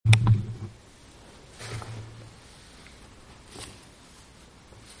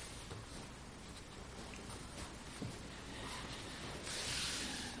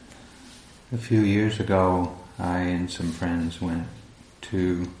A few years ago, I and some friends went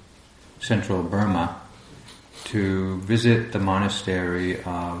to central Burma to visit the monastery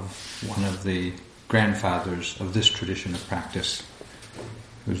of one of the grandfathers of this tradition of practice,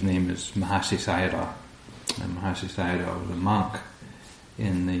 whose name is Mahasi Sayadaw. And Mahasi Sayadaw was a monk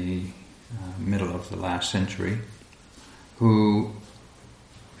in the middle of the last century who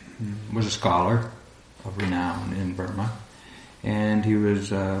was a scholar of renown in Burma, and he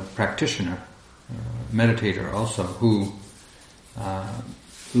was a practitioner, a meditator also, who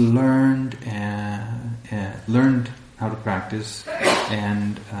learned how to practice,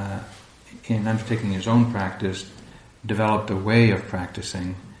 and in undertaking his own practice, developed a way of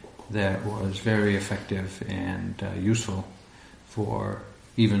practicing that was very effective and useful for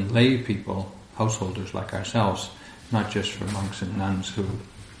even lay people, householders like ourselves, not just for monks and nuns who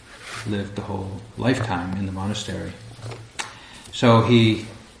lived the whole lifetime in the monastery. So he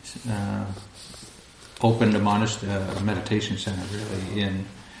opened a meditation center really in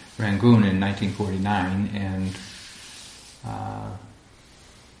Rangoon in 1949, and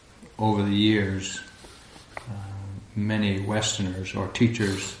over the years many Westerners or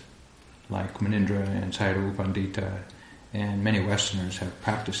teachers like Munindra and Sayadaw Pandita and many Westerners have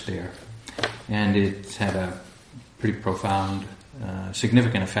practiced there, and it's had a pretty profound,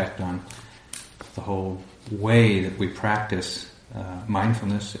 significant effect on the whole way that we practice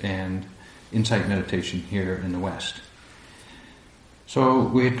mindfulness and insight meditation here in the West. So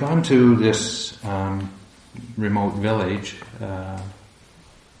we had gone to this remote village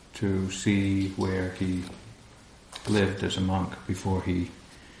to see where he lived as a monk before he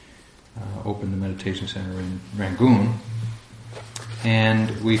opened the meditation center in Rangoon,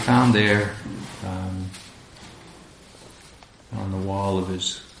 and we found there on the wall of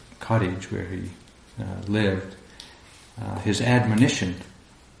his cottage where he lived his admonition,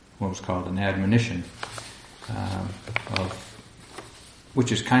 what was called an admonition,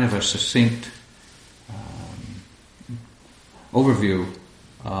 which is kind of a succinct overview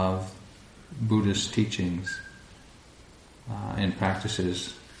of Buddhist teachings and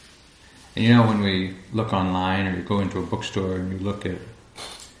practices. And you know, when we look online or you go into a bookstore and you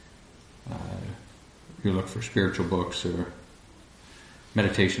look for spiritual books or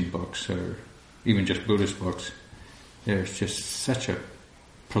meditation books or even just Buddhist books, there's just such a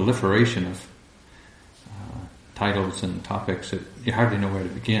proliferation of titles and topics that you hardly know where to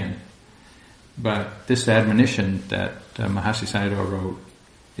begin. But this admonition that Mahasi Sayadaw wrote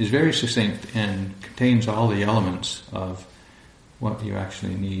is very succinct and contains all the elements of what you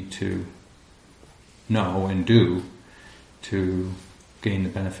actually need to know and do to gain the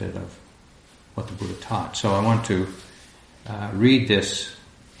benefit of what the Buddha taught. So I want to read this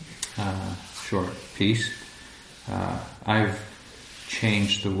short piece. I've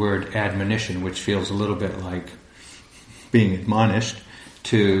changed the word admonition, which feels a little bit like being admonished,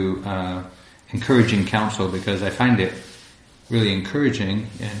 to encouraging counsel, because I find it really encouraging,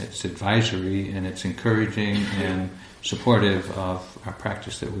 and it's advisory, and it's encouraging and supportive of our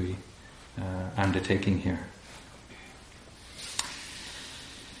practice that we undertaking here.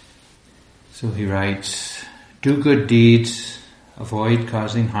 So he writes, "Do good deeds, avoid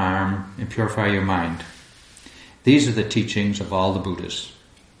causing harm, and purify your mind. These are the teachings of all the Buddhas.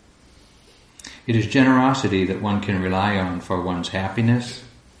 It is generosity that one can rely on for one's happiness,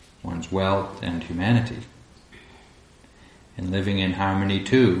 one's wealth, and humanity. And living in harmony,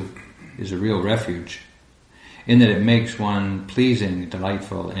 too, is a real refuge, in that it makes one pleasing,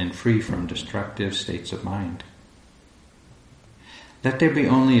 delightful, and free from destructive states of mind. Let there be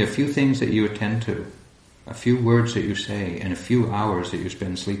only a few things that you attend to, a few words that you say, and a few hours that you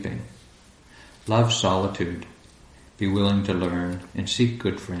spend sleeping. Love solitude, be willing to learn, and seek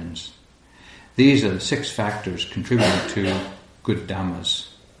good friends. These are the 6 factors contributing to good dhammas.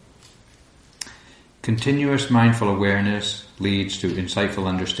 Continuous mindful awareness leads to insightful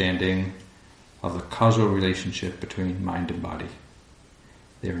understanding of the causal relationship between mind and body,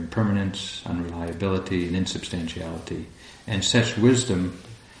 their impermanence, unreliability, and insubstantiality, and such wisdom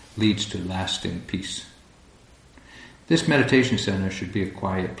leads to lasting peace. This meditation center should be a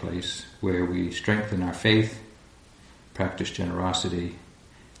quiet place where we strengthen our faith, practice generosity,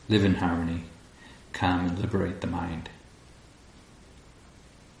 live in harmony, calm and liberate the mind."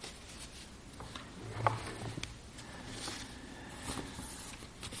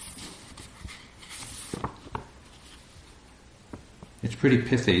 It's pretty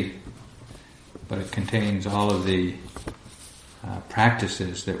pithy, but it contains all of the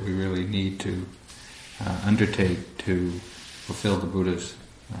practices that we really need to undertake to fulfill the Buddha's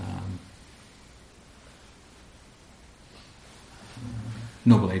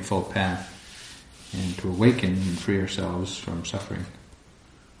Noble Eightfold Path. and to awaken and free ourselves from suffering.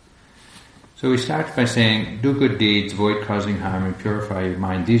 So we start by saying, do good deeds, avoid causing harm, and purify your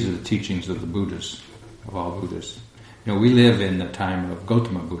mind. These are the teachings of the Buddhas, of all Buddhas. We live in the time of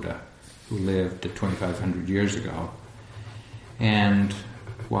Gautama Buddha, who lived 2,500 years ago. And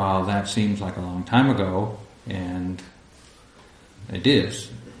while that seems like a long time ago, and it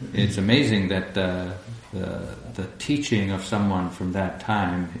is, it's amazing that the teaching of someone from that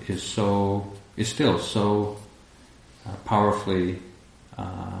time is still so powerfully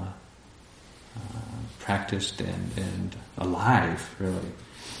practiced and alive, really,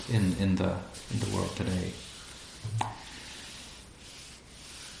 in the world today.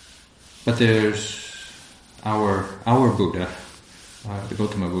 But there's our Buddha, the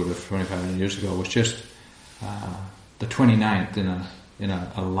Gautama Buddha 2,500 years ago, was just the 29th in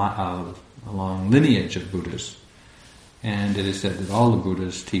a long lineage of Buddhas. And it is said that all the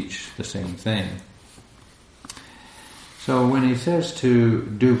Buddhas teach the same thing. So when he says to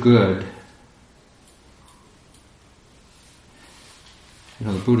do good,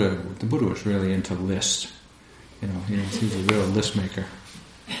 the Buddha was really into lists. He's a real list maker.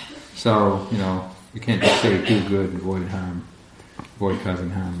 So, you can't just say do good and avoid harm, avoid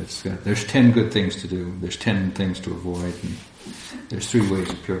causing harm. There's 10 good things to do, there's 10 things to avoid, and there's 3 ways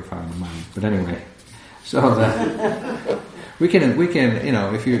of purifying the mind. But anyway, so we can,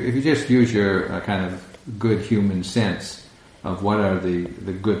 if you just use your kind of good human sense of what are the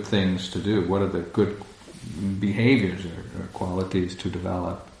good things to do, what are the good behaviors or qualities to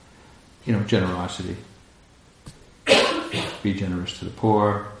develop, generosity, be generous to the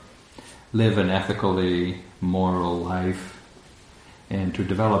poor, live an ethically moral life, and to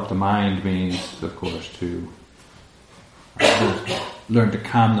develop the mind means, of course, to learn to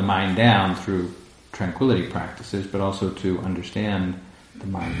calm the mind down through tranquility practices, but also to understand the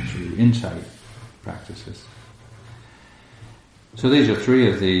mind through insight practices. So these are 3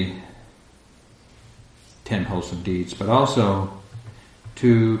 of the 10 wholesome deeds, but also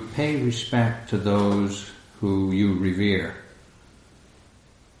to pay respect to those who you revere,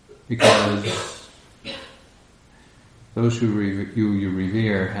 because those who you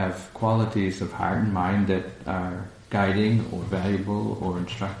revere have qualities of heart and mind that are guiding or valuable or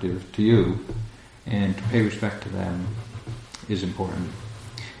instructive to you, and to pay respect to them is important.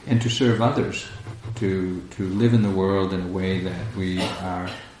 And to serve others, to live in the world in a way that we are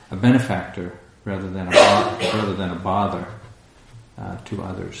a benefactor rather than a bother to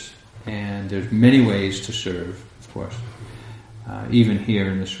others. And there's many ways to serve, of course. Even here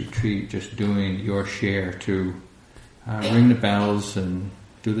in this retreat, just doing your share to ring the bells and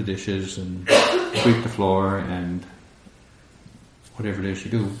do the dishes and sweep the floor and whatever it is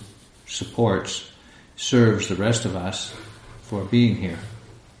you do serves the rest of us for being here.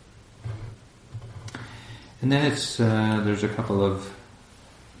 And then there's a couple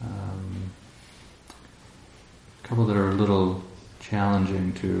that are a little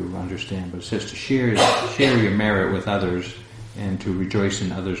challenging to understand, but it says to share your merit with others and to rejoice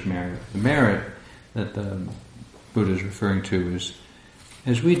in others' merit. The merit that the Buddha is referring to is,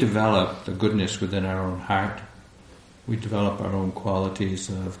 as we develop the goodness within our own heart, we develop our own qualities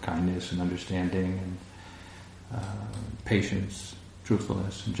of kindness and understanding and patience,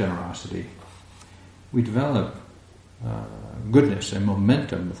 truthfulness, and generosity. We develop goodness and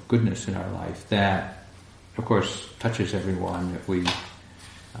momentum of goodness in our life that, of course, touches everyone that we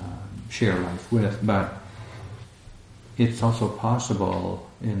share life with, but it's also possible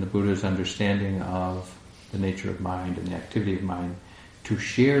in the Buddha's understanding of the nature of mind and the activity of mind to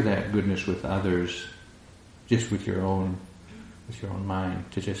share that goodness with others, just with your own mind,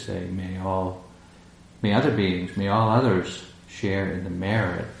 to just say, may all others share in the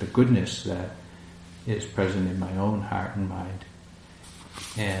merit, the goodness that is present in my own heart and mind.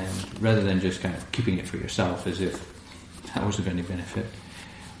 And rather than just kind of keeping it for yourself as if that was of any benefit,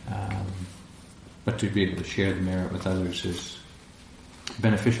 but to be able to share the merit with others is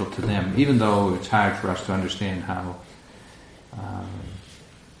beneficial to them, even though it's hard for us to understand how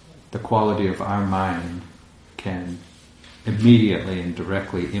the quality of our mind can immediately and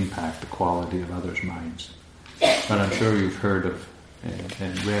directly impact the quality of others' minds. But I'm sure you've heard of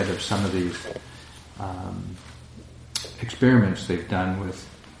and read of some of these experiments they've done with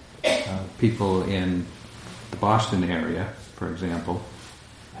people in the Boston area, for example,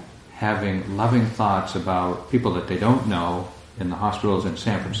 having loving thoughts about people that they don't know in the hospitals in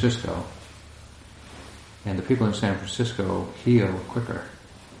San Francisco, and the people in San Francisco heal quicker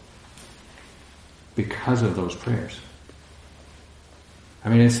because of those prayers. I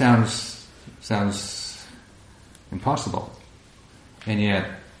mean, it sounds impossible, and yet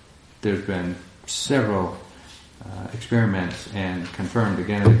there's been several experiments and confirmed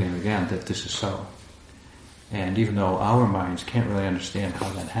again and again and again that this is so. And even though our minds can't really understand how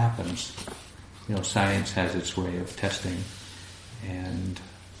that happens, science has its way of testing. And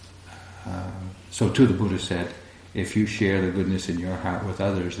so too the Buddha said, if you share the goodness in your heart with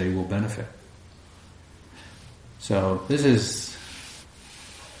others, they will benefit. So this is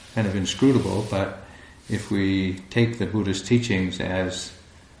kind of inscrutable, but if we take the Buddha's teachings as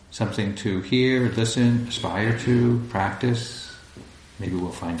something to hear, listen, aspire to, practice, maybe we'll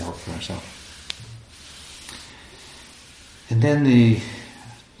find out for ourselves. And then the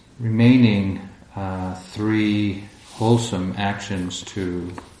remaining 3 wholesome actions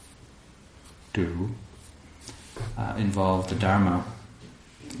to do involve the Dharma.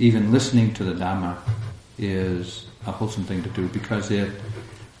 Even listening to the Dhamma is a wholesome thing to do because it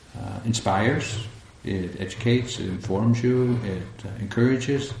inspires, it educates, it informs you, it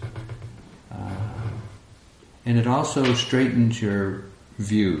encourages, and it also straightens your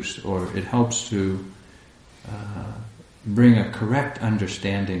views, or it helps to bring a correct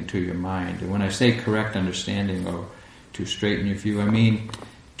understanding to your mind. And when I say correct understanding or to straighten your view, I mean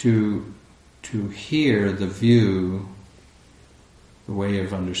to hear the view, the way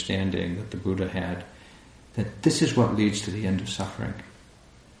of understanding that the Buddha had, that this is what leads to the end of suffering.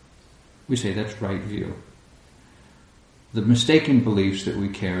 We say that's right view. The mistaken beliefs that we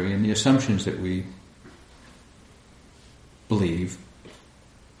carry and the assumptions that we believe,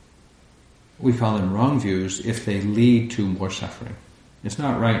 we call them wrong views if they lead to more suffering. It's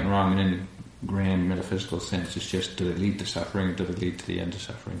not right and wrong in any grand metaphysical sense. It's just, do they lead to suffering or do they lead to the end of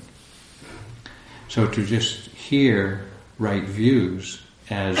suffering? So to just hear right views,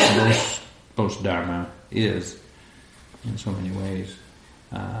 as most Dharma is, in so many ways,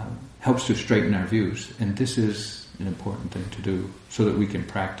 helps to straighten our views. And this is an important thing to do so that we can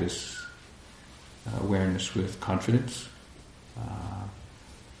practice awareness with confidence,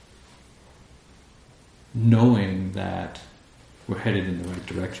 knowing that we're headed in the right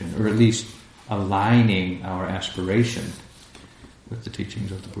direction, or at least aligning our aspiration with the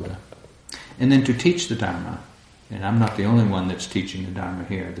teachings of the Buddha. And then to teach the Dharma, and I'm not the only one that's teaching the Dharma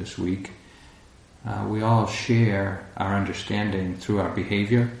here this week, we all share our understanding through our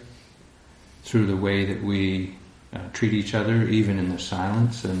behavior, through the way that we treat each other, even in the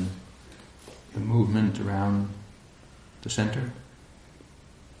silence and the movement around the center.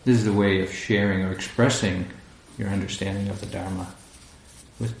 This is the way of sharing or expressing your understanding of the Dharma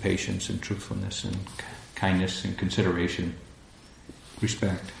with patience and truthfulness and kindness and consideration,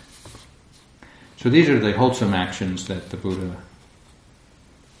 respect. So these are the wholesome actions that the Buddha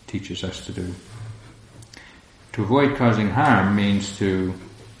teaches us to do. To avoid causing harm means to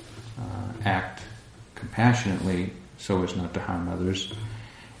act compassionately so as not to harm others.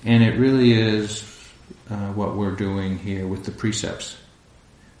 And it really is what we're doing here with the precepts.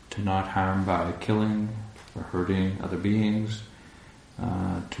 To not harm by killing or hurting other beings,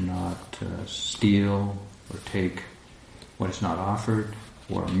 to not steal or take what is not offered,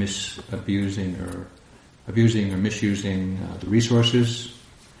 or abusing or misusing the resources,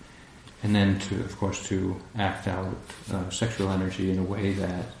 and then to, of course, to act out sexual energy in a way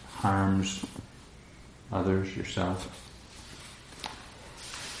that harms others, yourself.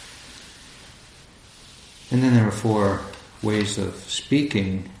 And then there are 4 ways of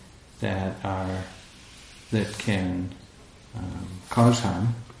speaking that can cause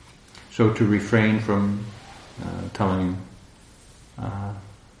harm. So to refrain from telling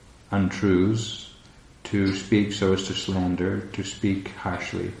untruths, to speak so as to slander, to speak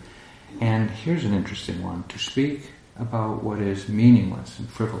harshly. And here's an interesting one, to speak about what is meaningless and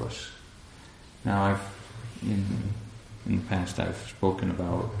frivolous. Now in the past I've spoken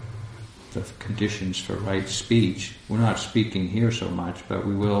about the conditions for right speech. We're not speaking here so much, but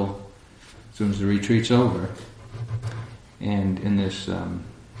we will as soon as the retreat's over. And in this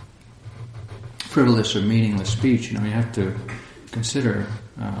frivolous or meaningless speech, you have to consider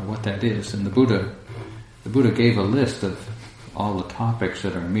what that is. And the Buddha gave a list of all the topics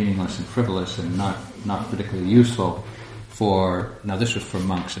that are meaningless and frivolous and not particularly useful for, now this was for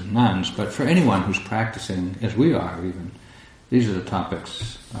monks and nuns, but for anyone who's practicing, as we are even. These are the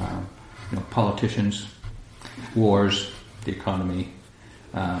topics, politicians, wars, the economy,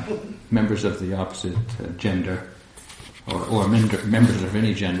 members of the opposite gender, or members of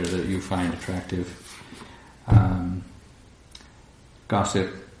any gender that you find attractive,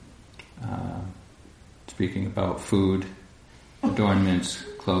 gossip, speaking about food, adornments,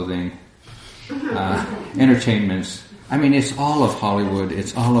 clothing, entertainments. I mean, it's all of Hollywood,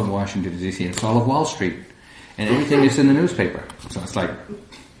 it's all of Washington, D.C., it's all of Wall Street, and everything is in the newspaper. So it's like,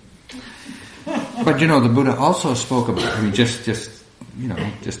 But the Buddha also spoke about, just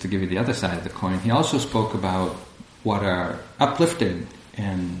to give you the other side of the coin, he also spoke about what are uplifting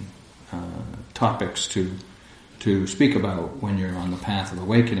and topics to speak about when you're on the path of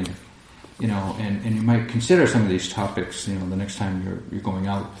awakening. And you might consider some of these topics, the next time you're going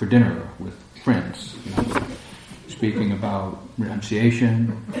out for dinner with friends. Speaking about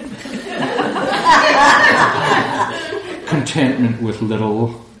renunciation, contentment with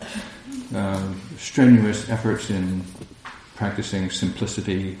little, strenuous efforts in practicing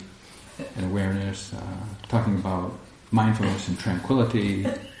simplicity and awareness, talking about mindfulness and tranquility,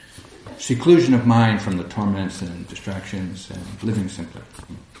 seclusion of mind from the torments and distractions, and living simply.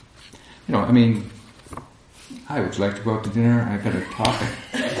 I would like to go out to dinner. I've got a topic.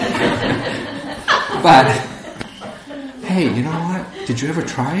 But, hey, you know what? Did you ever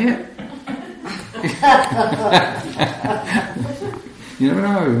try it? You never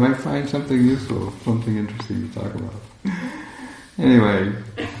know. You might find something useful, something interesting to talk about. Anyway,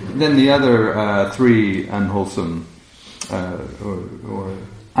 then the other three unwholesome or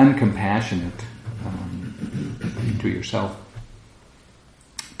uncompassionate to yourself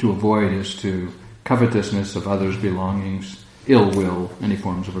to avoid is to covetousness of others' belongings, ill will, any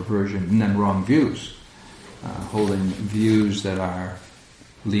forms of aversion, and then wrong views, holding views that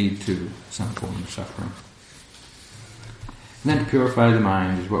lead to some form of suffering. And then to purify the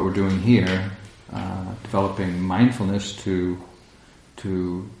mind is what we're doing here, developing mindfulness to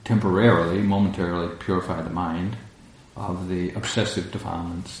temporarily, momentarily purify the mind of the obsessive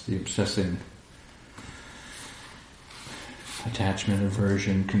defilements, the obsessing attachment,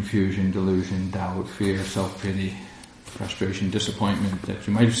 aversion, confusion, delusion, doubt, fear, self-pity, frustration, disappointment that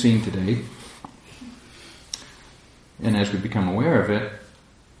you might have seen today. And as we become aware of it,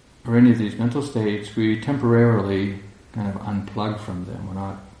 or any of these mental states, we temporarily kind of unplug from them. We're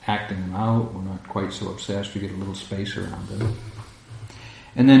not acting them out, we're not quite so obsessed, we get a little space around them.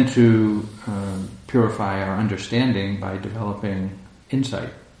 And then to purify our understanding by developing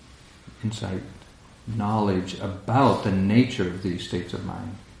insight, knowledge about the nature of these states of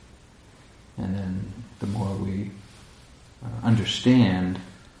mind. And then the more we understand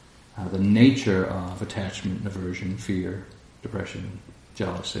the nature of attachment, aversion, fear, depression,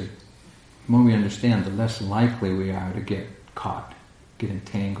 jealousy, the more we understand, the less likely we are to get caught, get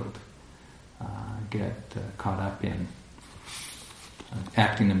entangled, get caught up in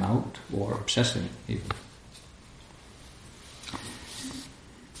acting them out or obsessing even.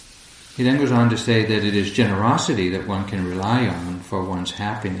 He then goes on to say that it is generosity that one can rely on for one's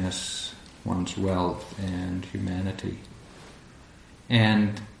happiness, one's wealth, and humanity.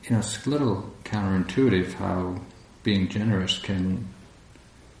 And, it's a little counterintuitive how being generous can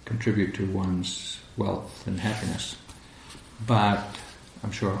contribute to one's wealth and happiness. But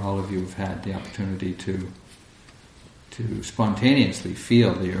I'm sure all of you have had the opportunity to spontaneously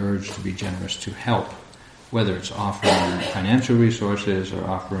feel the urge to be generous, to help, whether it's offering financial resources or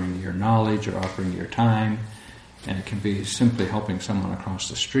offering your knowledge or offering your time, and it can be simply helping someone across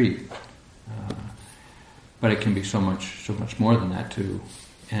the street. But it can be so much more than that too.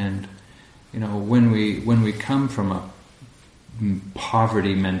 And when we come from a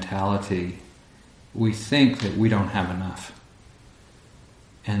poverty mentality, we think that we don't have enough,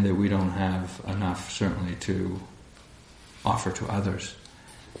 and that we don't have enough certainly to offer to others.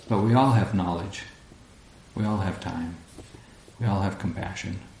 But we all have knowledge. We all have time. We all have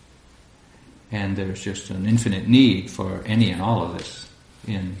compassion. And there's just an infinite need for any and all of this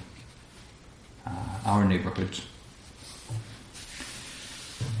in our neighborhoods.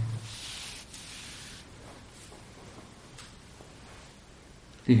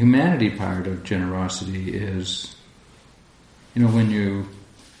 The humanity part of generosity is, when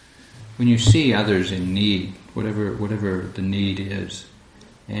you see others in need, whatever the need is,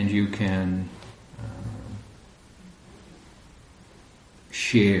 and you can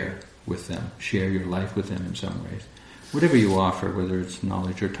share with them, share your life with them in some ways. Whatever you offer, whether it's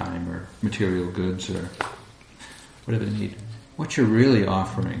knowledge or time or material goods or whatever they need, what you're really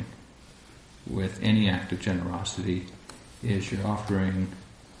offering with any act of generosity is you're offering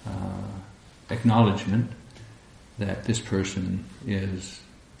acknowledgement that this person is,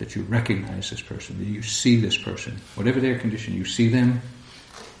 that you recognize this person, that you see this person, whatever their condition, you see them,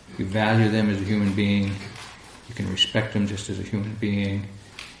 you value them as a human being, you can respect them just as a human being,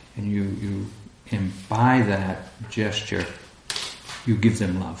 and and by that gesture, you give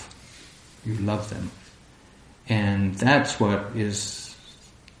them love. You love them. And that's what is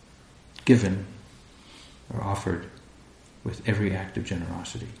given or offered with every act of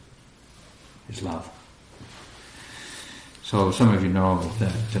generosity, is love. So some of you know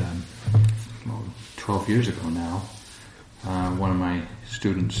that 12 years ago now, one of my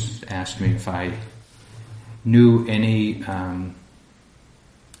students asked me if I knew any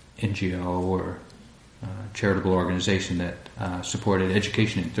NGO or charitable organization that supported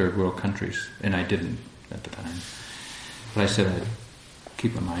education in third world countries, and I didn't at the time. But I said I'd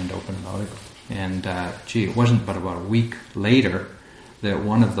keep my mind open about it. And it wasn't but about a week later that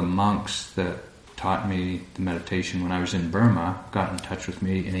one of the monks that taught me the meditation when I was in Burma got in touch with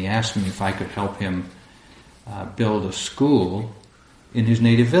me, and he asked me if I could help him build a school in his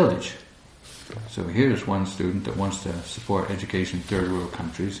native village. So here's one student that wants to support education in third world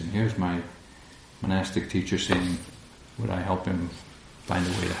countries, and here's my monastic teacher saying, would I help him find a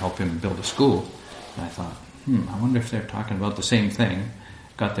way to help him build a school? And I thought, I wonder if they're talking about the same thing.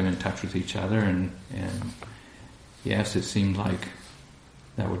 Got them in touch with each other, and yes, it seemed like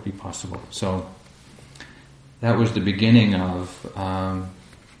that would be possible. So that was the beginning of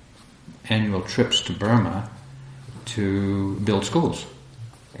annual trips to Burma to build schools.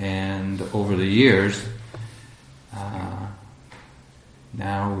 And over the years,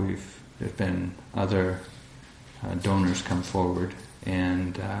 now there's been other donors come forward,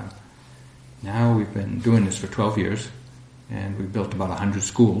 and now we've been doing this for 12 years, and we've built about 100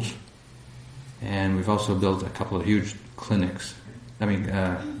 schools, and we've also built a couple of huge clinics,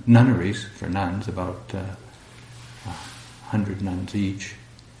 nunneries for nuns, about 100 nuns each,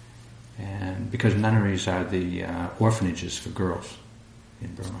 and because nunneries are the orphanages for girls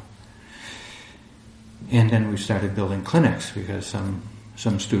in Burma. And then we started building clinics because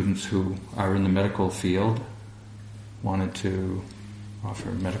some students who are in the medical field wanted to offer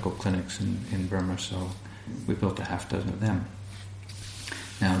medical clinics in Burma, so we built a half dozen of them.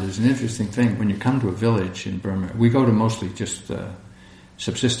 Now, there's an interesting thing. When you come to a village in Burma, we go to mostly just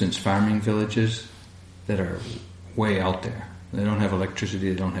subsistence farming villages that are way out there. They don't have electricity,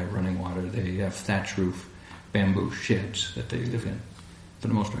 they don't have running water, they have thatch roof, bamboo sheds that they live in, for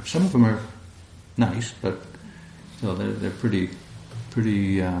the most part. Some of them are nice, but still they're pretty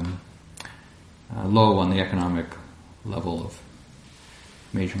low on the economic level of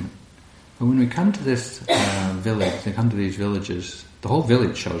measurement. But when we come to this village, they come to these villages, the whole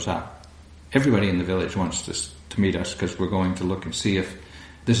village shows up. Everybody in the village wants to meet us because we're going to look and see if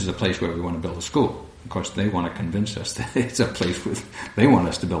this is a place where we want to build a school. Of course, they want to convince us that it's a place where they want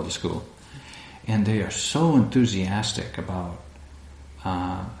us to build a school. And they are so enthusiastic about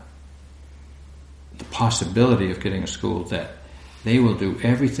the possibility of getting a school that they will do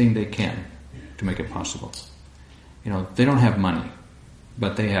everything they can to make it possible. They don't have money,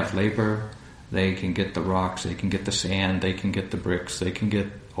 but they have labor, they can get the rocks, they can get the sand, they can get the bricks, they can get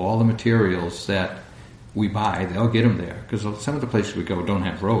all the materials that we buy, they'll get them there. Because some of the places we go don't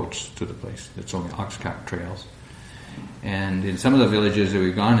have roads to the place. It's only ox cart trails. And in some of the villages that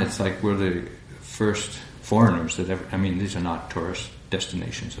we've gone, it's like we're the first foreigners that ever, these are not tourist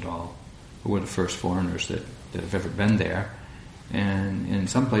destinations at all, but we're the first foreigners that have ever been there. And in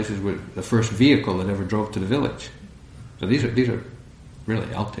some places we're the first vehicle that ever drove to the village. So these are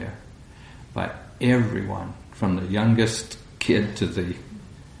really out there. But everyone, from the youngest kid to the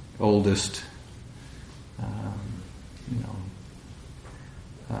oldest,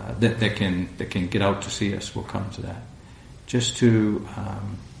 that can get out to see us will come to that, just to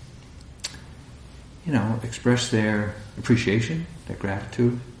express their appreciation, their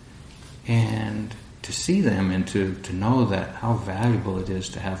gratitude, and to see them and to know that how valuable it is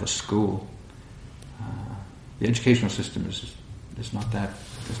to have a school. The educational system is not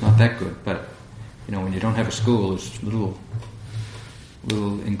that good, but when you don't have a school, there's little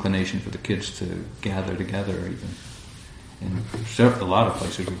inclination for the kids to gather together even. And a lot of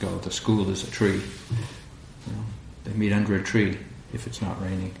places we go, the school is a tree. They meet under a tree if it's not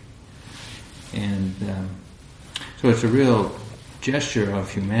raining. And so it's a real gesture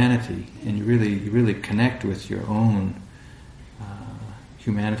of humanity, and you really connect with your own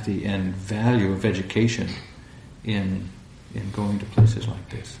humanity and value of education in going to places like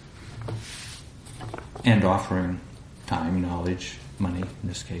this, and offering time, knowledge, money in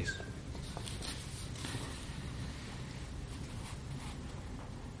this case.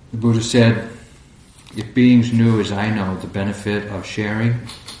 The Buddha said, if beings knew as I know the benefit of sharing,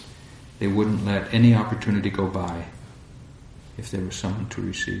 they wouldn't let any opportunity go by if there was someone to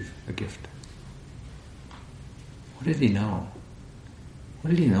receive a gift. What did he know?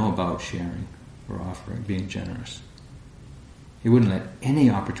 What did he know about sharing or offering, being generous? He wouldn't let any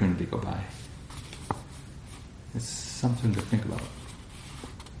opportunity go by. It's something to think about.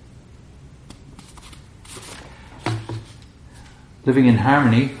 Living in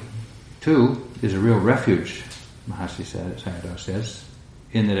harmony, too, is a real refuge, Mahasi says, Sayadaw says.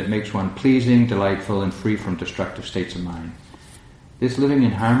 in that it makes one pleasing, delightful, and free from destructive states of mind. This living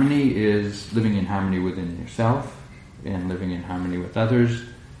in harmony is living in harmony within yourself and living in harmony with others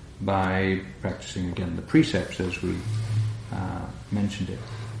by practicing again the precepts as we mentioned it,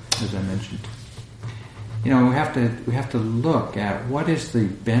 as I mentioned. We have to look at what is the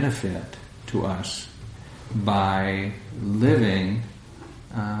benefit to us by living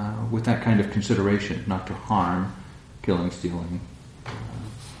with that kind of consideration, not to harm, killing, stealing,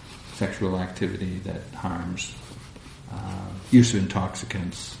 sexual activity that harms, use of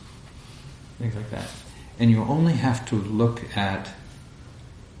intoxicants, things like that. And you only have to look at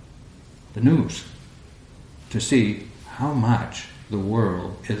the news to see how much the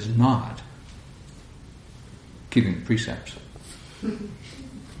world is not keeping the precepts.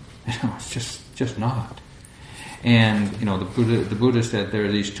 It's just not. And the Buddha said there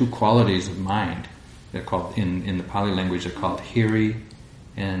are these two qualities of mind. They're called in the Pali language. They're called hiri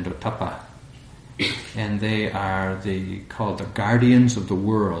and ottappa, and they are called the guardians of the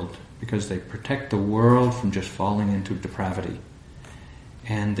world because they protect the world from just falling into depravity.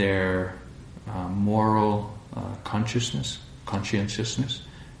 And their moral conscientiousness,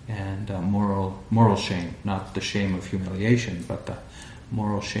 and moral shame, not the shame of humiliation, but the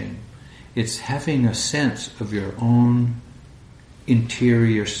moral shame. It's having a sense of your own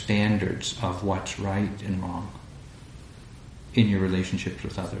interior standards of what's right and wrong in your relationships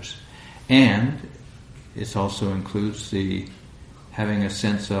with others. And it also includes the having a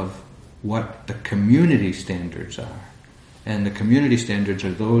sense of what the community standards are. And the community standards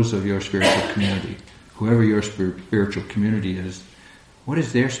are those of your spiritual community. Whoever your spiritual community is, what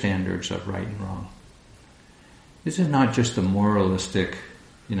is their standards of right and wrong? This is not just a moralistic,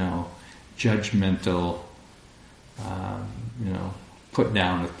 judgmental, put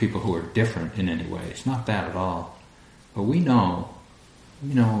down of people who are different in any way. It's not that at all. But we know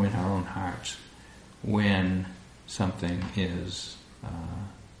in our own hearts when something is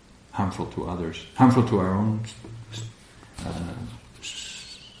harmful to others, harmful to our own,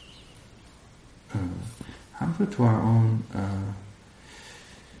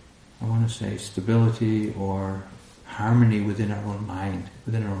 I want to say stability or harmony within our own mind,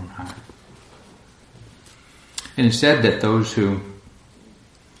 within our own heart. And it's said that those who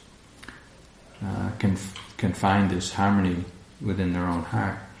can find this harmony within their own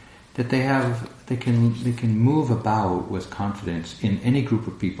heart, that they can move about with confidence in any group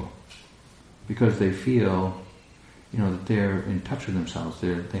of people, because they feel, that they're in touch with themselves.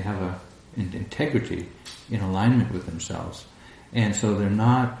 They have an integrity in alignment with themselves, and so they're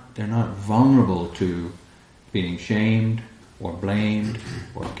not vulnerable to being shamed or blamed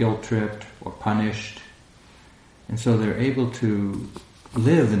or guilt-tripped or punished, and so they're able to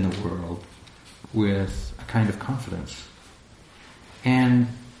live in the world with a kind of confidence. And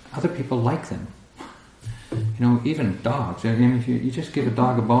other people like them. Even dogs. If you just give a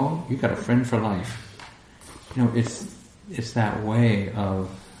dog a bone, you've got a friend for life. It's that way of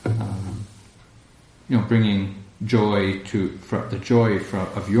bringing joy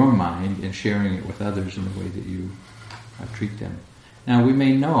of your mind and sharing it with others in the way that you treat them. Now we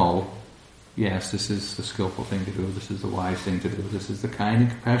may know, yes, this is the skillful thing to do, this is the wise thing to do, this is the kind and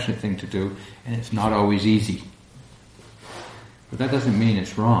compassionate thing to do, and it's not always easy. But that doesn't mean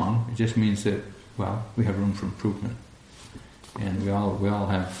it's wrong. It just means that, we have room for improvement. And we all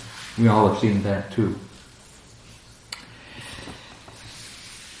have seen that too.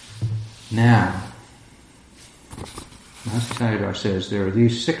 Now, Mahasi Sayadaw says there are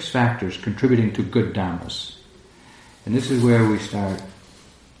these 6 factors contributing to good dhammas. And this is where we start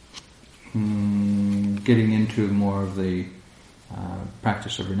getting into more of the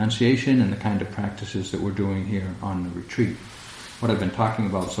practice of renunciation and the kind of practices that we're doing here on the retreat. What I've been talking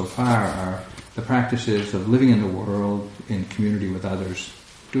about so far are the practices of living in the world in community with others,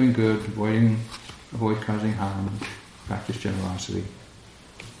 doing good, avoid causing harm, practice generosity.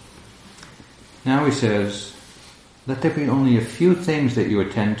 Now he says, let there be only a few things that you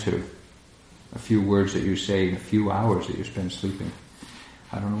attend to, a few words that you say, and a few hours that you spend sleeping.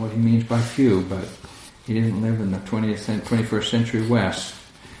 I don't know what he means by few, but he didn't live in the 21st century West.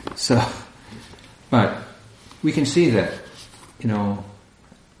 But we can see that,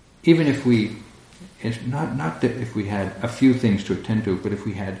 even if it's not that if we had a few things to attend to, but if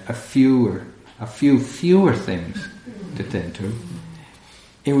we had a few fewer things to attend to,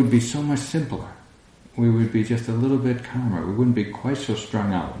 it would be so much simpler. We would be just a little bit calmer. We wouldn't be quite so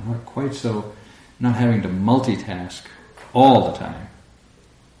strung out, not having to multitask all the time.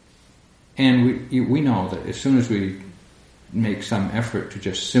 And we know that as soon as we make some effort to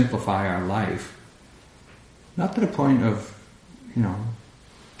just simplify our life, not to the point of,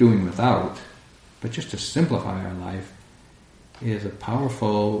 doing without, but just to simplify our life, has a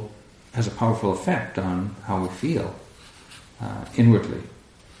powerful effect on how we feel inwardly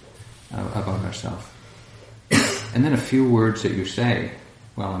about ourselves. And then a few words that you say.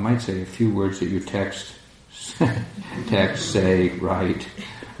 Well, I might say a few words that you text, say, write,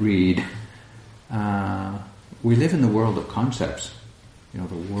 read. We live in the world of concepts, the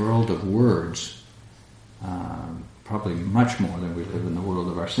world of words, probably much more than we live in the world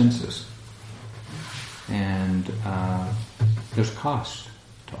of our senses. And there's cost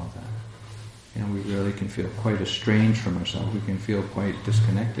to all that. We really can feel quite estranged from ourselves. We can feel quite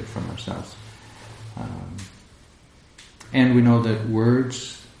disconnected from ourselves. And we know that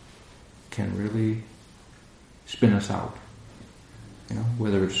words can really spin us out.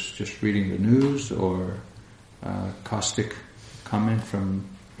 Whether it's just reading the news or a caustic comment from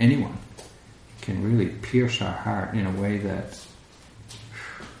anyone, can really pierce our heart in a way that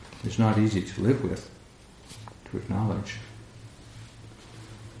is not easy to live with, to acknowledge.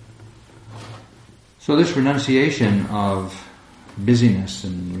 So this renunciation of busyness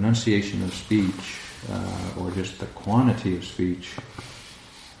and renunciation of speech, or just the quantity of speech,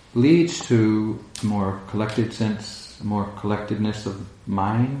 leads to a more collected sense, a more collectedness of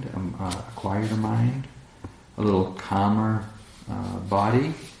mind, a quieter mind, a little calmer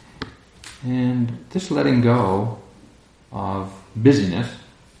body. And this letting go of busyness,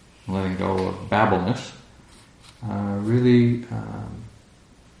 letting go of babbleness, really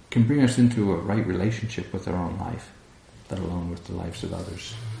can bring us into a right relationship with our own life, let alone with the lives of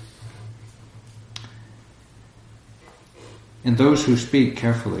others. And those who speak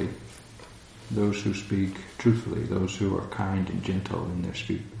carefully, those who speak truthfully, those who are kind and gentle in their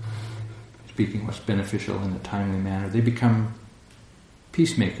speaking what's beneficial in a timely manner, they become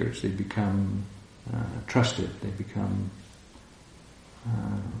peacemakers, they become trusted, they become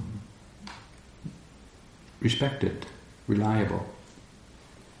respected, reliable.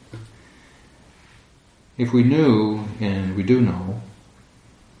 If we knew, and we do know,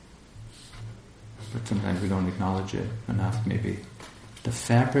 but sometimes we don't acknowledge it enough maybe, the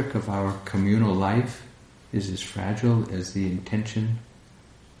fabric of our communal life is as fragile as the intention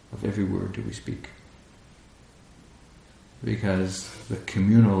of every word that we speak. Because the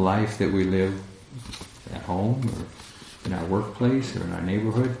communal life that we live at home or in our workplace or in our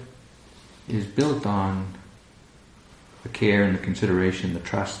neighborhood is built on the care and the consideration, the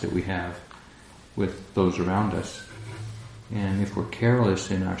trust that we have with those around us. And if we're careless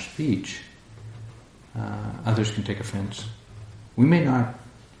in our speech, others can take offense. We may not,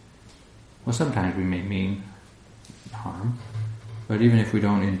 well, sometimes we may mean harm, but even if we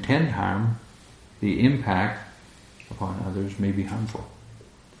don't intend harm, the impact upon others may be harmful.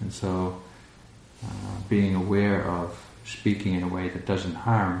 And so being aware of speaking in a way that doesn't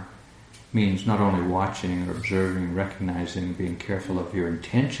harm means not only watching or observing, recognizing, being careful of your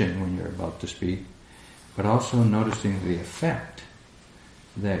intention when you're about to speak, but also noticing the effect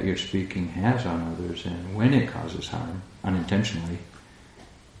that your speaking has on others, and when it causes harm, unintentionally,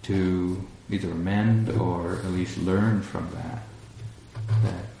 to either amend or at least learn from that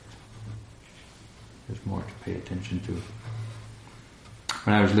there's more to pay attention to.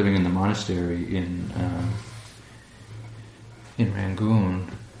 When I was living in the monastery in Rangoon,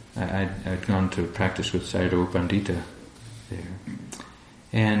 I'd gone to practice with Sayadaw Pandita there.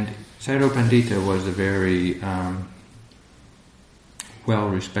 And Sayadaw Pandita was a very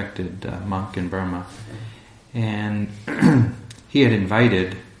well-respected monk in Burma. And he had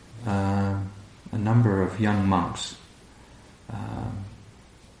invited a number of young monks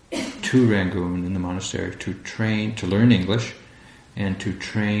to Rangoon in the monastery to learn English and to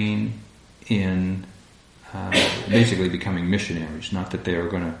train in basically becoming missionaries. Not that they were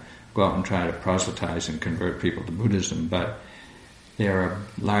going to go out and try to proselytize and convert people to Buddhism, but there are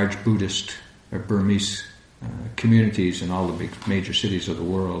large Buddhist or Burmese communities in all the big major cities of the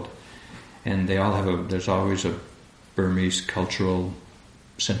world, and they all have there's always a Burmese cultural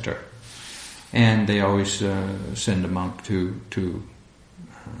center, and they always send a monk to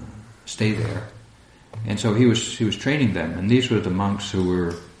stay there. And so he was training them, and these were the monks who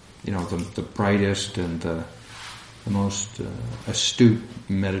were, the brightest and the most astute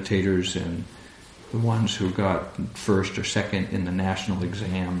meditators, and the ones who got first or second in the national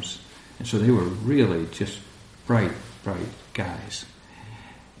exams. And so they were really just bright guys.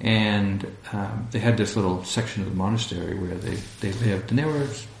 And they had this little section of the monastery where they lived, and there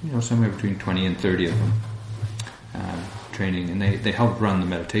were somewhere between 20 and 30 of them training, and they helped run the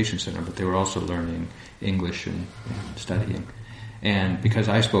meditation center, but they were also learning English and studying. And because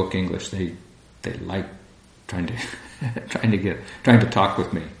I spoke English, they liked trying to trying to talk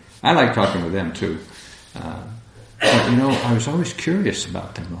with me. I like talking with them too. But I was always curious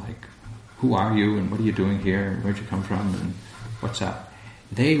about them, like, who are you and what are you doing here and where'd you come from and what's up?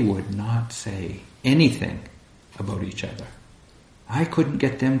 They would not say anything about each other. I couldn't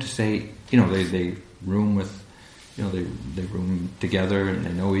get them to say, they room with, they room together and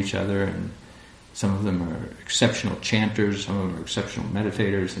they know each other, and some of them are exceptional chanters, some of them are exceptional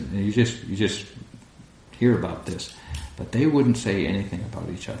meditators, and you just hear about this. But they wouldn't say anything about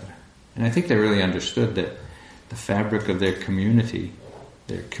each other. And I think they really understood that the fabric of their community,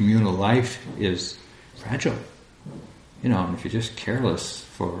 their communal life, is fragile. And if you're just careless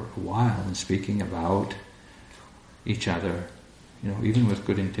for a while in speaking about each other, even with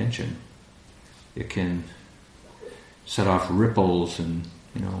good intention, it can set off ripples and,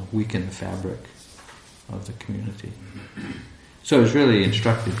 weaken the fabric of the community. So it was really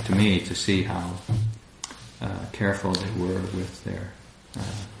instructive to me to see how careful they were with their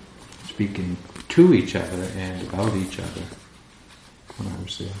speaking to each other and about each other when I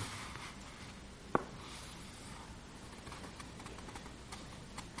was there.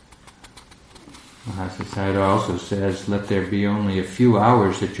 Mahasi Sayadaw also says, let there be only a few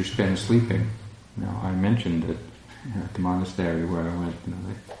hours that you spend sleeping. Now, I mentioned that at the monastery where I went,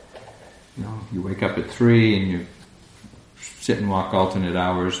 you wake up at 3 and you sit and walk alternate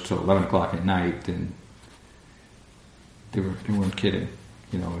hours till 11 o'clock at night, and they weren't kidding.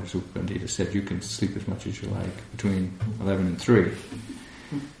 As Upandita said, you can sleep as much as you like between 11 and 3.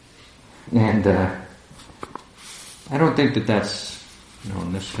 And I don't think that that's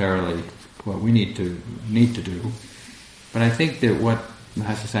necessarily what we need to do. But I think that what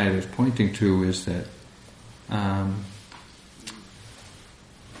Mahasi Sayadaw is pointing to is that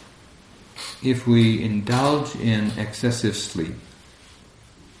if we indulge in excessive sleep,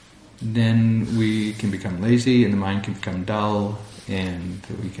 then we can become lazy and the mind can become dull, and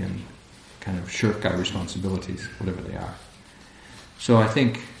we can kind of shirk our responsibilities, whatever they are. So I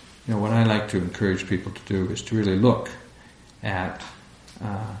think, what I like to encourage people to do is to really look at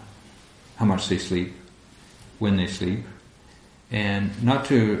how much they sleep, when they sleep, and not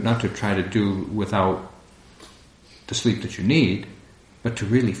to try to do without the sleep that you need, but to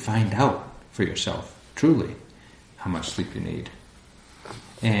really find out for yourself, truly, how much sleep you need.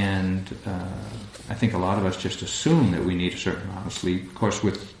 And I think a lot of us just assume that we need a certain amount of sleep, of course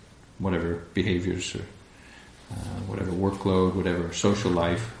with whatever behaviors or whatever workload, whatever social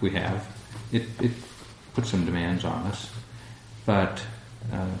life we have, it puts some demands on us. But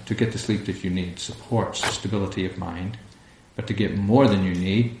to get the sleep that you need supports stability of mind, but to get more than you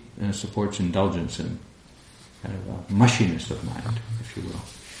need supports indulgence and kind of a mushiness of mind, if you will.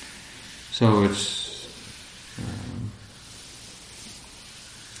 So it's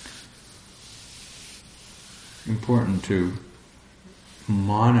important to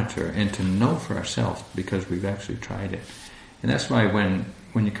monitor and to know for ourselves, because we've actually tried it. And that's why when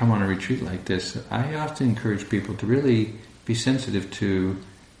you come on a retreat like this, I often encourage people to really be sensitive to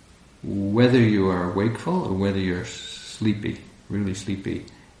whether you are wakeful or whether you're sleepy, really sleepy,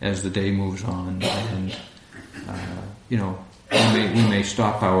 as the day moves on. And we may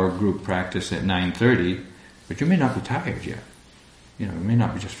stop our group practice at 9:30, but you may not be tired yet. You may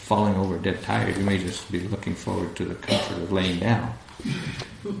not be just falling over dead tired. You may just be looking forward to the comfort of laying down,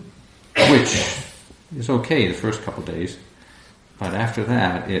 which is okay the first couple of days. But after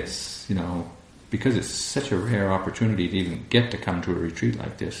that, it's, because it's such a rare opportunity to even get to come to a retreat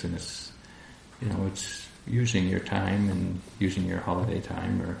like this, and it's, it's using your time and using your holiday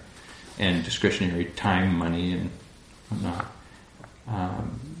time and discretionary time, money, and whatnot,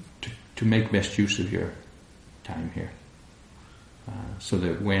 to make best use of your time here. So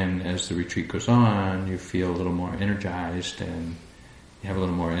that as the retreat goes on, you feel a little more energized and you have a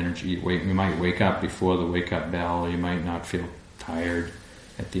little more energy. You might wake up before the wake-up bell, or you might not feel tired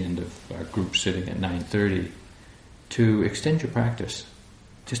at the end of our group sitting at 9:30. To extend your practice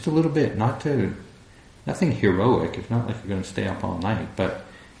just a little bit, nothing heroic. It's not like you're going to stay up all night, but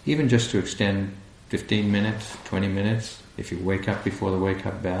even just to extend 15 minutes, 20 minutes, if you wake up before the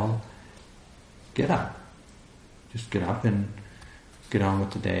wake-up bell, get up. Just get up and get on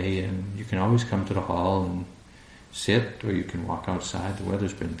with the day, and you can always come to the hall and sit, or you can walk outside. The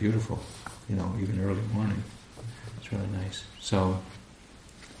weather's been beautiful, even early morning. It's really nice. So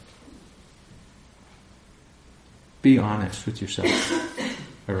be honest with yourself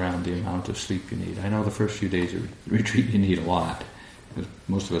around the amount of sleep you need. I know the first few days of retreat you need a lot, because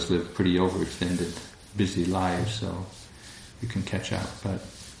most of us live pretty overextended, busy lives, so you can catch up. But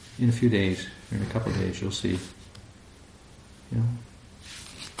in a few days, or in a couple of days, you'll see, the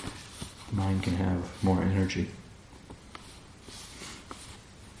mind can have more energy.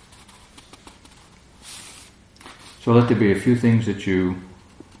 So let there be a few things that you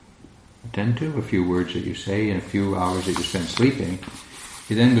attend to, a few words that you say, and a few hours that you spend sleeping.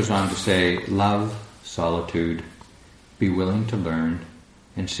 He then goes on to say, love solitude, be willing to learn,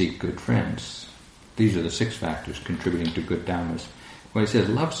 and seek good friends. These are the 6 factors contributing to good dhammas. When he says,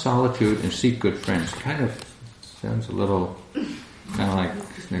 love solitude and seek good friends, kind of sounds a little, like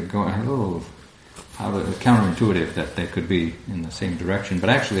they're going a little counterintuitive that they could be in the same direction. But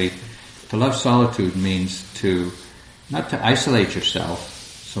actually, to love solitude means not to isolate yourself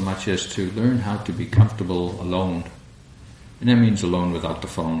so much as to learn how to be comfortable alone. And that means alone without the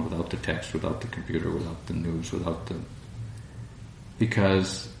phone, without the text, without the computer, without the news,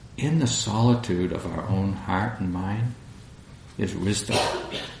 because in the solitude of our own heart and mind is wisdom.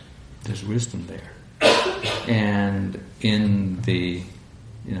 There's wisdom there. And in the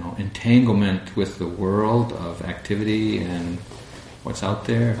entanglement with the world of activity and what's out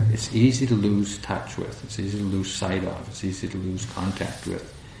there, it's easy to lose touch with, it's easy to lose sight of, it's easy to lose contact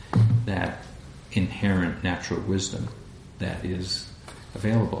with that inherent natural wisdom that is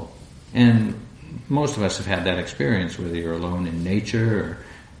available. And most of us have had that experience, whether you're alone in nature or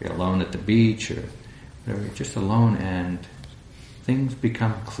you're alone at the beach or whatever, you're just alone and things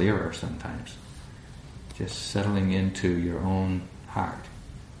become clearer sometimes. Just settling into your own heart.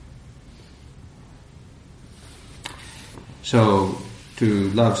 So to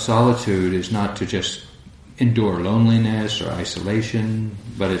love solitude is not to just endure loneliness or isolation,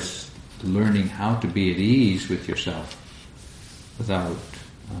 but it's learning how to be at ease with yourself without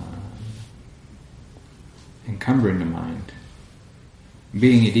encumbering the mind.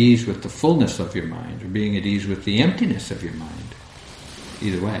 Being at ease with the fullness of your mind, or being at ease with the emptiness of your mind.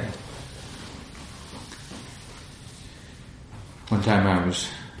 Either way. One time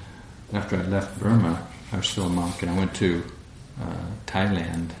after I left Burma, I was still a monk, and I went to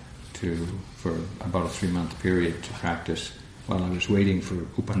Thailand for about a 3-month period to practice while I was waiting for U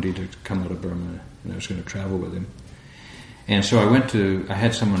Pandita to come out of Burma, and I was going to travel with him. And so I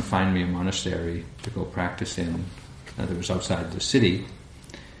had someone find me a monastery to go practice in that was outside the city.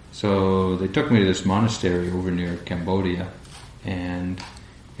 So they took me to this monastery over near Cambodia, and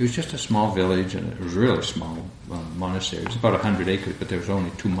it was just a small village, and it was a really small monastery. It was about 100 acres, but there was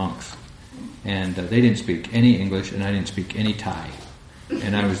only 2 monks. And they didn't speak any English, and I didn't speak any Thai.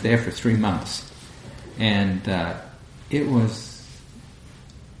 And I was there for 3 months. And it was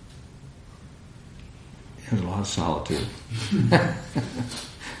a lot of solitude.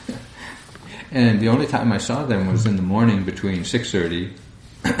 And the only time I saw them was in the morning between 6:30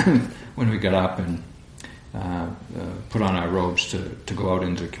 when we got up and put on our robes to go out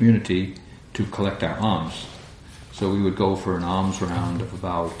into the community to collect our alms. So we would go for an alms round of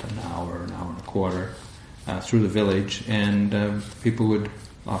about an hour and a quarter through the village, and people would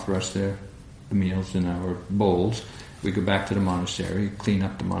offer us the meals in our bowls. We'd go back to the monastery, clean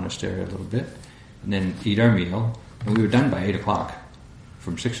up the monastery a little bit, and then eat our meal. And we were done by 8 o'clock.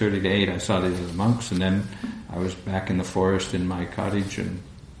 From 6:30 to 8, I saw the other monks, and then I was back in the forest in my cottage and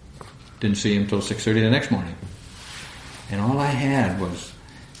didn't see him until 6:30 the next morning. And all I had was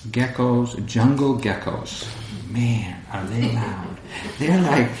geckos, jungle geckos. Man, are they loud. They're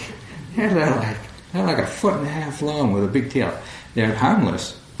like a 1.5 feet long with a big tail. They're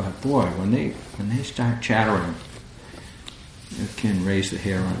harmless, but boy, when they start chattering, it can raise the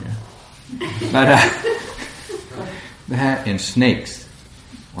hair on you. But that and snakes.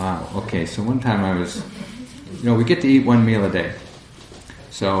 Wow, okay, so one time we get to eat 1 meal a day.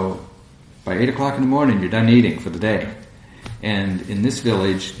 So by 8 o'clock in the morning, you're done eating for the day. And in this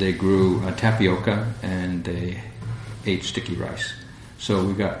village, they grew tapioca and they ate sticky rice. So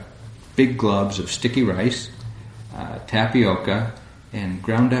we got big globs of sticky rice, tapioca, and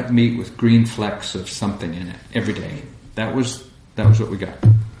ground up meat with green flecks of something in it every day. That was what we got.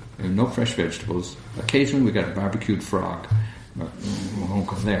 There were no fresh vegetables. Occasionally we got a barbecued frog, but we won't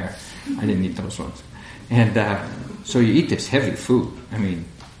go there. I didn't eat those ones. And so you eat this heavy food. I mean,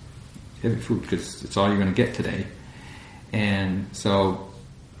 heavy food because it's all you're going to get today. And so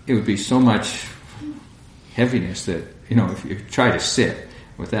it would be so much heaviness that, if you try to sit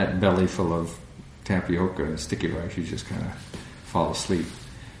with that belly full of tapioca and sticky rice, you just kind of fall asleep.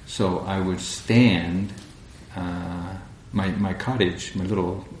 So I would stand, my cottage, my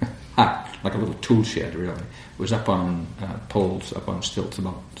little hut, like a little tool shed really, was up on poles, up on stilts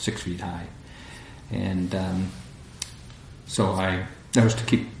about 6 feet high. And so that was to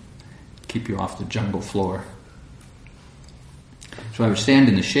keep you off the jungle floor. So I would stand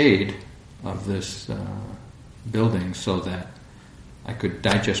in the shade of this building so that I could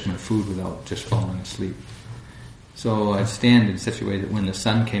digest my food without just falling asleep. So I'd stand in such a way that when the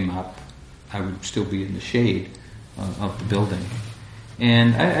sun came up, I would still be in the shade of the building.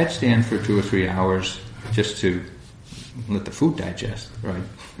 And I'd stand for 2 or 3 hours just to let the food digest, right?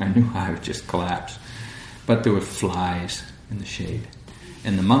 I knew I would just collapse. But there were flies in the shade.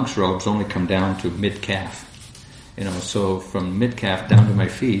 And the monk's robes only come down to mid-calf. So from mid-calf down to my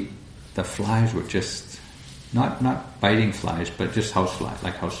feet, the flies were just, not biting flies, but just houseflies,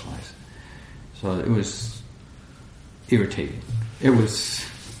 like houseflies. So it was irritating. It was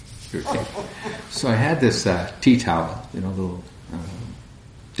irritating. So I had this tea towel, little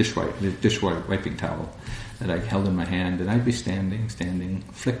dish wiping towel that I held in my hand, and I'd be standing,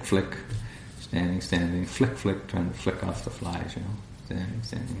 flick, standing, flick, trying to flick off the flies,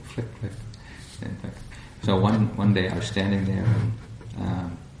 standing, flick, standing, flick. So one day I was standing there,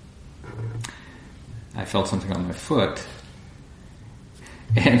 and I felt something on my foot,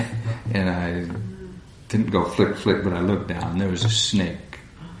 and I didn't go flick, but I looked down, and there was a snake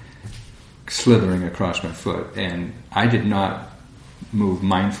slithering across my foot, and I did not move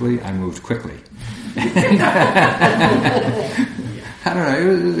mindfully, I moved quickly. I don't know,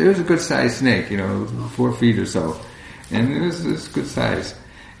 it was a good sized snake, 4 feet or so, and it was good size.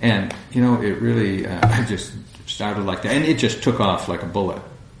 And, it really, I just started like that, and it just took off like a bullet.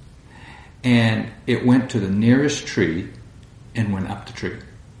 And it went to the nearest tree and went up the tree.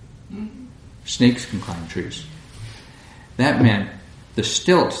 Snakes can climb trees. That meant the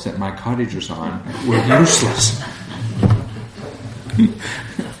stilts that my cottage was on were useless.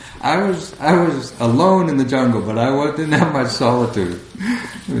 I was alone in the jungle, but I didn't have much solitude.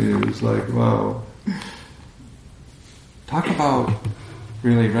 It was like, wow. Talk about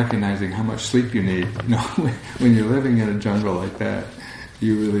really recognizing how much sleep you need. When you're living in a jungle like that,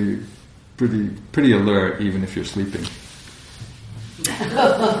 you're really pretty alert, even if you're sleeping.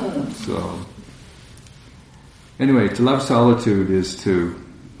 So, anyway, to love solitude is to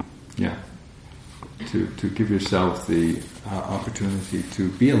give yourself the opportunity to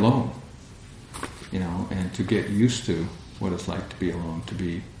be alone, and to get used to what it's like to be alone, to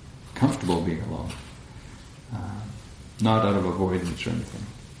be comfortable being alone. Not out of avoidance or anything,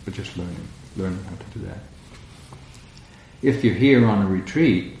 but just learning how to do that. If you're here on a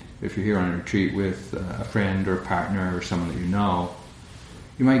retreat with a friend or a partner or someone that you know,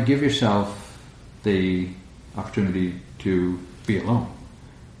 you might give yourself the opportunity to be alone,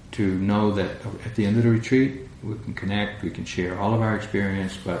 to know that at the end of the retreat we can connect, we can share all of our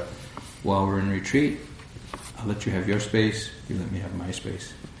experience, but while we're in retreat, I'll let you have your space, you let me have my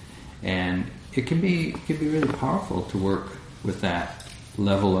space. And it can be really powerful to work with that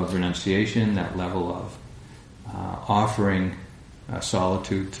level of renunciation, that level of offering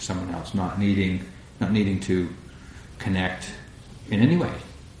solitude to someone else, not needing to connect in any way,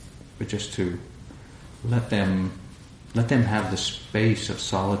 but just to let them have the space of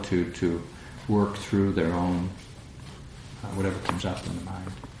solitude to work through their own whatever comes up in the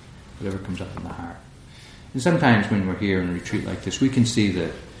mind, whatever comes up in the heart. And sometimes when we're here in a retreat like this, we can see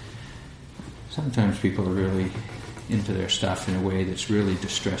that sometimes people are really into their stuff in a way that's really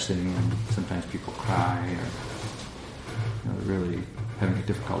distressing, and sometimes people cry, or they're really having a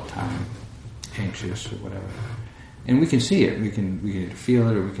difficult time, anxious or whatever. And we can see it, we can feel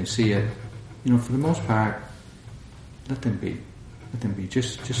it, or we can see it. For the most part, let them be.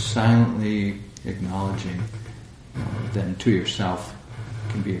 Just silently acknowledging them to yourself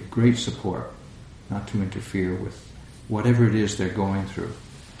can be a great support, not to interfere with whatever it is they're going through.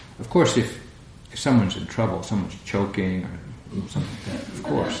 Of course, if someone's in trouble, someone's choking or something like that, of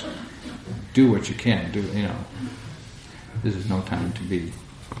course, do what you can. This is no time to be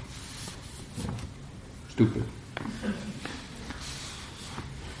stupid.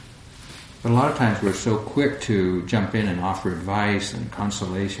 But a lot of times we're so quick to jump in and offer advice and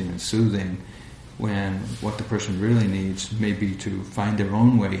consolation and soothing, when what the person really needs may be to find their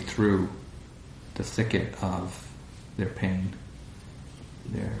own way through the thicket of their pain,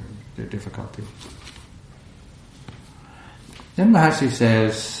 their difficulty. Then Mahasi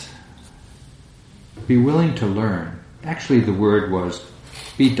says, be willing to learn. Actually, the word was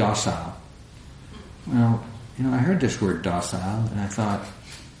be docile. Well, I heard this word docile, and I thought,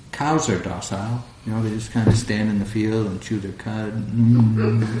 cows are docile. They just kind of stand in the field and chew their cud.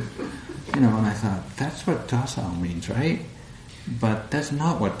 And I thought, that's what docile means, right? But that's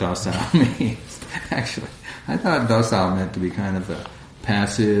not what docile means, actually. I thought docile meant to be kind of a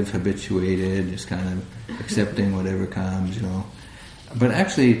passive, habituated, just kind of accepting whatever comes, But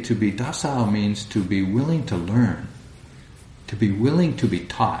actually, to be docile means to be willing to learn, to be willing to be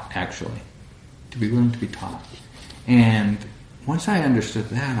taught, actually. To be willing to be taught. And once I understood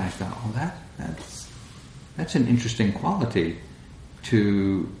that, I thought, that's an interesting quality,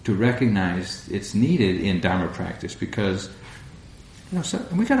 to recognize it's needed in Dharma practice, because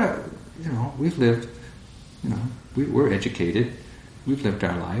we gotta, we've lived, we're educated, we've lived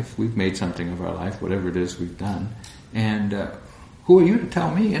our life, we've made something of our life, whatever it is we've done, and who are you to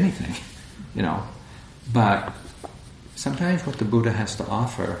tell me anything, But sometimes what the Buddha has to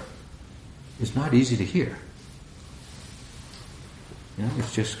offer is not easy to hear.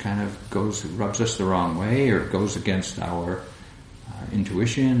 It just kind of rubs us the wrong way, or goes against our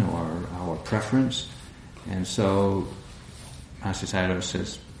intuition or our preference. And so Mahasi Sayadaw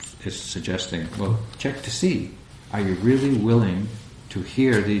is suggesting, well, check to see, are you really willing to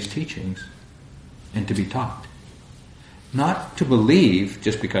hear these teachings and to be taught? Not to believe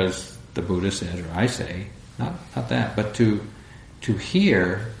just because the Buddha says or I say, not that, but to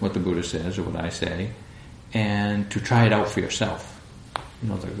hear what the Buddha says or what I say, and to try it out for yourself.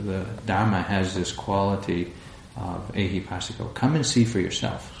 The Dharma has this quality of ehipassiko. Come and see for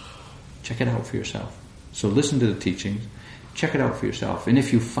yourself. Check it out for yourself. So listen to the teachings, check it out for yourself. And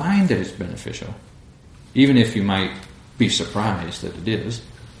if you find that it's beneficial, even if you might be surprised that it is,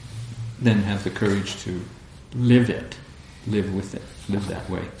 then have the courage to live it, live with it, live that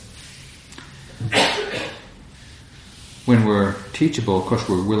way. When we're teachable, of course,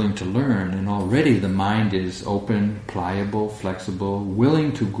 we're willing to learn, and already the mind is open, pliable, flexible,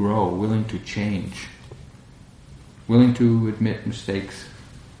 willing to grow, willing to change, willing to admit mistakes,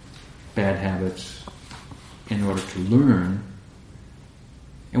 bad habits, in order to learn.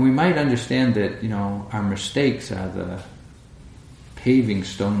 And we might understand that, our mistakes are the paving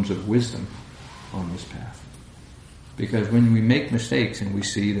stones of wisdom on this path. Because when we make mistakes and we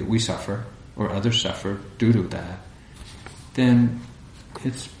see that we suffer, or others suffer due to that, then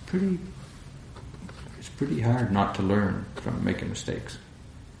it's pretty hard not to learn from making mistakes.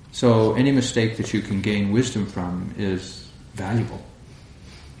 So any mistake that you can gain wisdom from is valuable.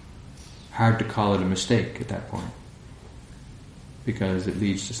 Hard to call it a mistake at that point, because it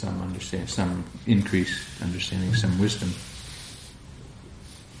leads to some understanding, some increased understanding, some wisdom.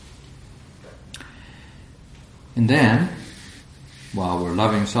 And then, while we're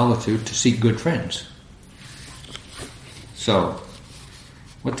loving solitude, to seek good friends. So,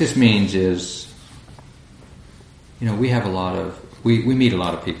 what this means is, we have we meet a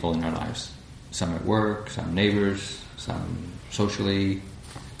lot of people in our lives. Some at work, some neighbors, some socially.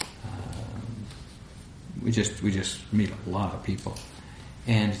 We just meet a lot of people.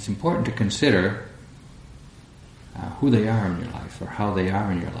 And it's important to consider who they are in your life, or how they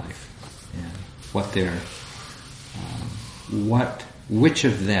are in your life, and what they're, which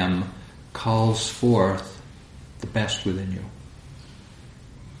of them calls forth the best within you.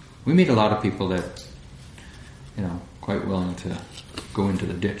 We meet a lot of people that, quite willing to go into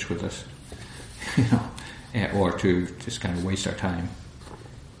the ditch with us, or to just kind of waste our time.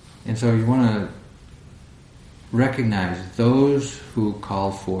 And so you want to recognize those who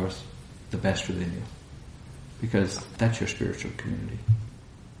call forth the best within you, because that's your spiritual community.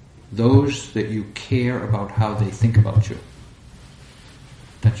 Those that you care about how they think about you,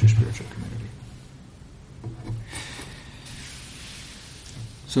 that's your spiritual community.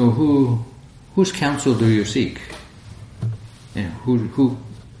 So whose counsel do you seek? And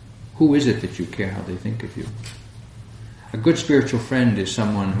who is it that you care how they think of you? A good spiritual friend is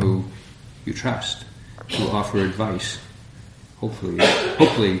someone who you trust to offer advice.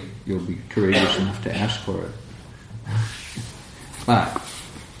 Hopefully you'll be courageous enough to ask for it. But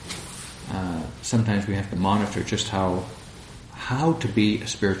sometimes we have to monitor just how to be a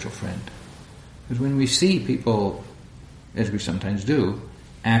spiritual friend. Because when we see people, as we sometimes do,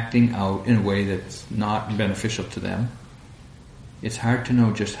 acting out in a way that's not beneficial to them, it's hard to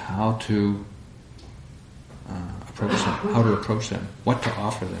know just how to approach them, what to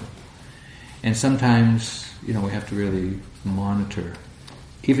offer them. And sometimes, we have to really monitor.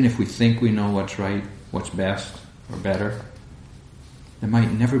 Even if we think we know what's right, what's best or better, there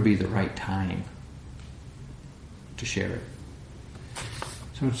might never be the right time to share it.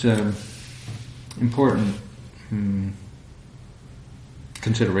 So it's an important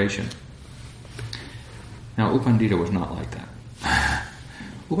consideration. Now, U Pandita was not like that.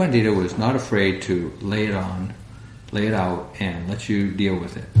 U Pandita was not afraid to lay it out, and let you deal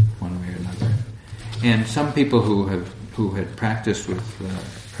with it one way or another. And some people who had practiced with,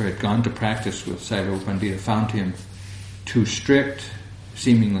 or had gone to practice with Sayadaw U Pandita found him too strict,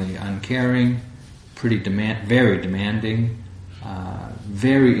 seemingly uncaring, very demanding,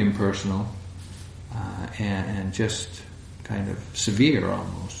 very impersonal, and just kind of severe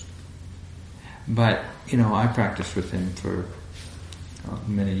almost. But, I practiced with him for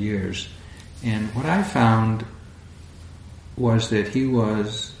many years, and what I found was that he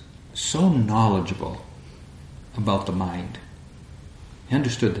was so knowledgeable about the mind. He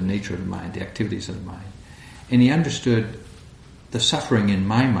understood the nature of the mind, the activities of the mind. And he understood the suffering in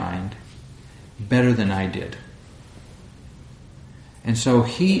my mind better than I did. And so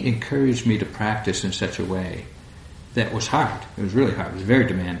he encouraged me to practice in such a way that was hard. It was really hard. It was very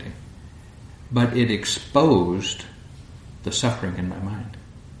demanding. But it exposed the suffering in my mind,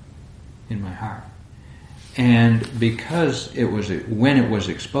 in my heart. And because when it was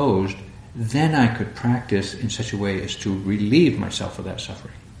exposed, then I could practice in such a way as to relieve myself of that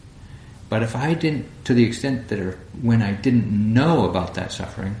suffering. But if I didn't, to the extent that when I didn't know about that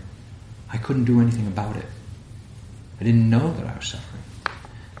suffering, I couldn't do anything about it. I didn't know that I was suffering.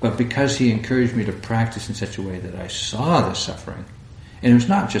 But because he encouraged me to practice in such a way that I saw the suffering, and it was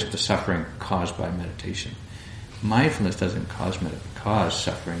not just the suffering caused by meditation. Mindfulness doesn't cause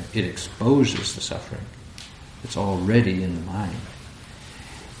suffering, it exposes the suffering. It's already in the mind.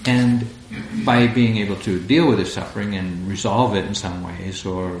 And by being able to deal with the suffering and resolve it in some ways,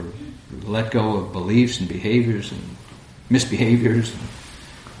 or let go of beliefs and behaviors and misbehaviors,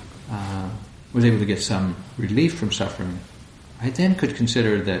 was able to get some relief from suffering, I then could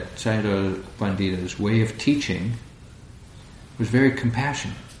consider that Sayadaw Pandita's way of teaching was very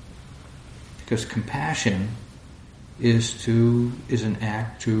compassionate. Because compassion is an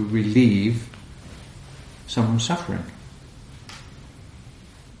act to relieve someone's suffering.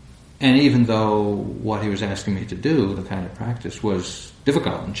 And even though what he was asking me to do, the kind of practice, was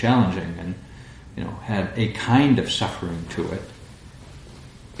difficult and challenging and had a kind of suffering to it,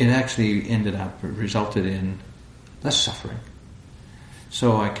 it actually resulted in less suffering.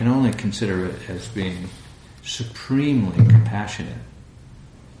 So I can only consider it as being supremely compassionate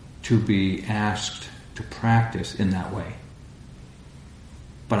to be asked to practice in that way.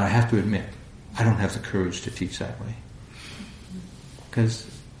 But I have to admit, I don't have the courage to teach that way. Because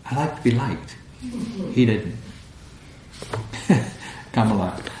I like to be liked. He didn't.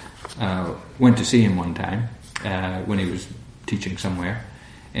 Kamala went to see him one time when he was teaching somewhere,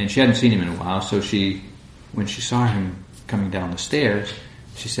 and she hadn't seen him in a while, so when she saw him coming down the stairs,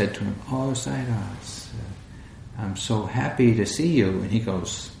 she said to him, "Oh, Sayadaw, I'm so happy to see you." And he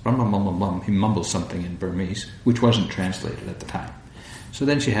goes, blum, blum, blum, blum, blum. He mumbles something in Burmese, which wasn't translated at the time. So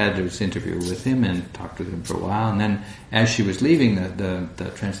then she had this interview with him and talked with him for a while. And then as she was leaving,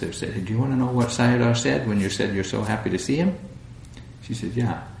 the translator said, "Hey, do you want to know what Sayadaw said when you said you're so happy to see him?" She said,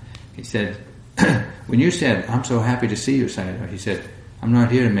 "Yeah." He said, "When you said, 'I'm so happy to see you, Sayadaw,' he said, 'I'm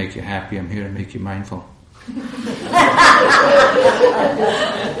not here to make you happy, I'm here to make you mindful.'"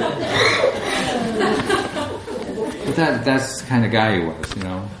 But that's the kind of guy he was,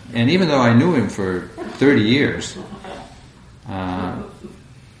 And even though I knew him for 30 years,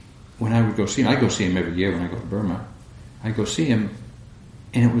 when I would go see him, I go see him every year when I go to Burma. I go see him,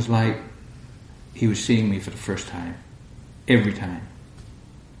 and it was like he was seeing me for the first time, every time.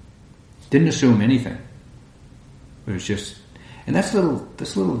 Didn't assume anything. It was just, and that's a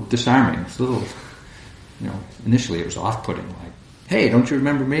little disarming. It's a little, initially it was off-putting, like, "Hey, don't you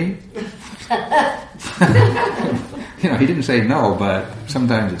remember me?" He didn't say no, but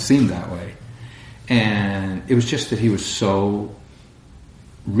sometimes it seemed that way. And it was just that he was so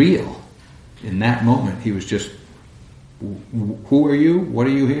real. In that moment, he was just, "Who are you? What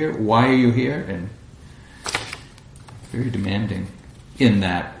are you here? Why are you here?" And very demanding in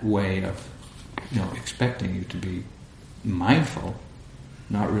that way of, expecting you to be mindful,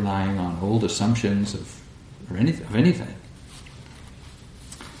 not relying on old assumptions of anything.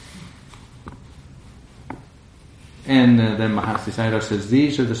 And then Mahasi Sayadaw says,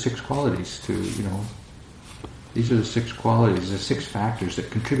 these are the 6 qualities these are the 6 qualities, the 6 factors that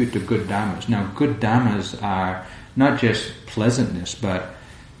contribute to good dhammas. Now, good dhammas are not just pleasantness, but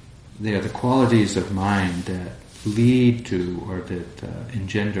they are the qualities of mind that lead to or that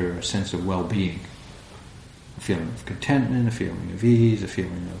engender a sense of well-being. A feeling of contentment, a feeling of ease, a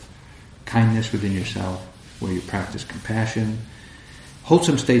feeling of kindness within yourself, where you practice compassion.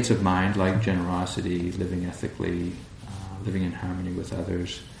 Wholesome states of mind like generosity, living ethically, living in harmony with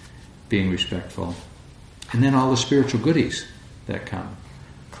others, being respectful. And then all the spiritual goodies that come.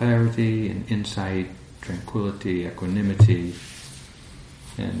 Clarity and insight, tranquility, equanimity,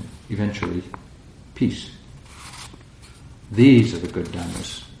 and eventually peace. These are the good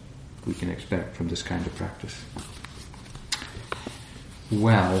dhammas we can expect from this kind of practice.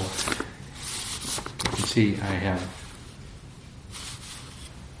 Well, you can see I have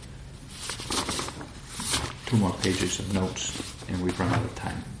 2 more pages of notes, and we've run out of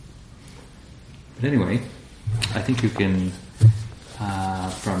time. But anyway, I think you can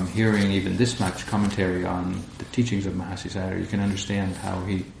from hearing even this much commentary on the teachings of Mahasi Sayadaw, you can understand how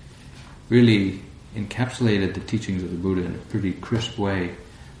he really encapsulated the teachings of the Buddha in a pretty crisp way.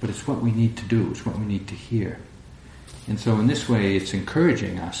 But it's what we need to do, it's what we need to hear. And so in this way, it's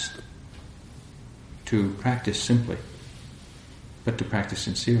encouraging us to practice simply, but to practice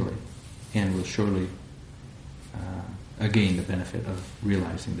sincerely, and we'll surely gain the benefit of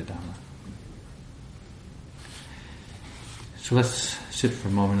realizing the Dhamma. So let's sit for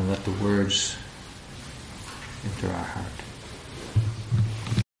a moment and let the words enter our heart.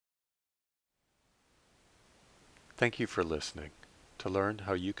 Thank you for listening. To learn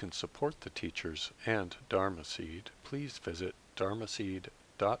how you can support the teachers and Dharma Seed, please visit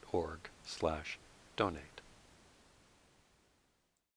dharmaseed.org/donate.